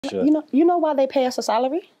Sure. You know why they pay us a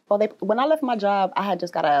salary? Well, when I left my job, I had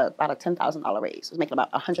just got about a $10,000 raise. I was making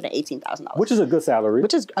about $118,000. Which is a good salary.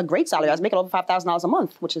 Which is a great salary. I was making over $5,000 a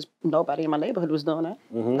month, which is nobody in my neighborhood was doing that.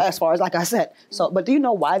 As far as like I said. So, but do you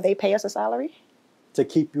know why they pay us a salary? To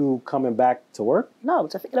keep you coming back to work? No,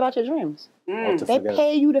 to forget about your dreams. They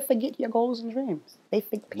pay you to forget your goals and dreams. They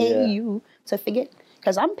pay you to forget.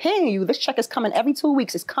 Because I'm paying you. This check is coming every 2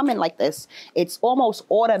 weeks. It's coming like this. It's almost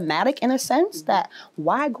automatic in a sense that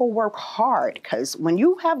why go work hard? Because when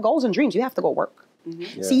you have goals and dreams, you have to go work.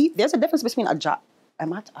 See, there's a difference between a job.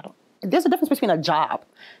 There's a difference between a job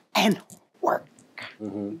and work.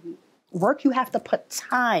 Work you have to put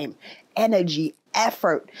time, energy,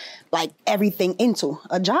 effort, like everything into.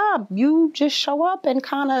 A job, you just show up and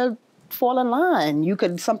kind of fall in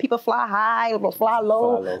line. Some people fly high, or fly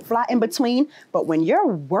low, fly in between. But when you're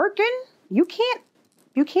working, you can't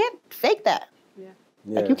fake that.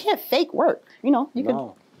 Like you can't fake work. You know, you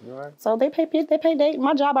can. Right. So they pay.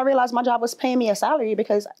 My job, I realized my job was paying me a salary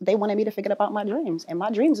because they wanted me to forget about my dreams, and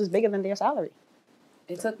my dreams is bigger than their salary.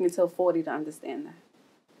 It took me till 40 to understand that.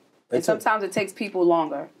 And sometimes it takes people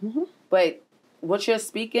longer. But what you're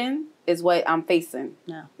speaking is what I'm facing.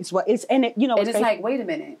 Yeah, it's what it's and it, you know. And it's like, wait a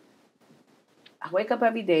minute. I wake up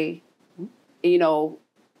every day. And, you know,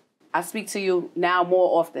 I speak to you now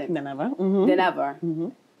more often than ever. Than ever.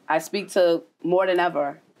 I speak to more than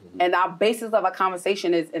ever. And our basis of our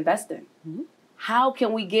conversation is investing. How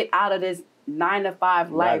can we get out of this 9-to-5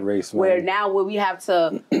 life where we have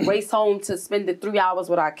to race home to spend the 3 hours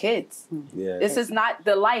with our kids? This is not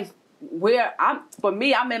the life where for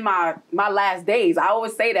me, I'm in my last days. I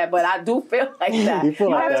always say that, but I do feel like that. You feel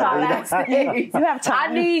like that. You have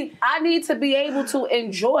time. I need to be able to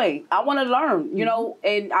enjoy. I want to learn, you know,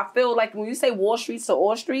 and I feel like when you say Wall Streets to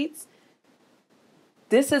all streets,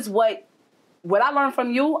 this is what I learned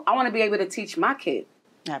from you. I want to be able to teach my kid.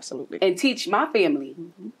 Absolutely. And teach my family.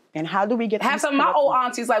 And how do we get have some of my old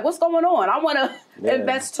aunties like, what's going on? I want to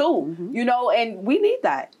invest too, you know, and we need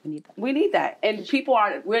that. We need that. And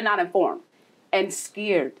we're not informed and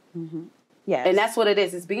scared. Yes. And that's what it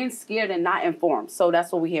is. It's being scared and not informed. So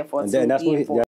that's what we're here for.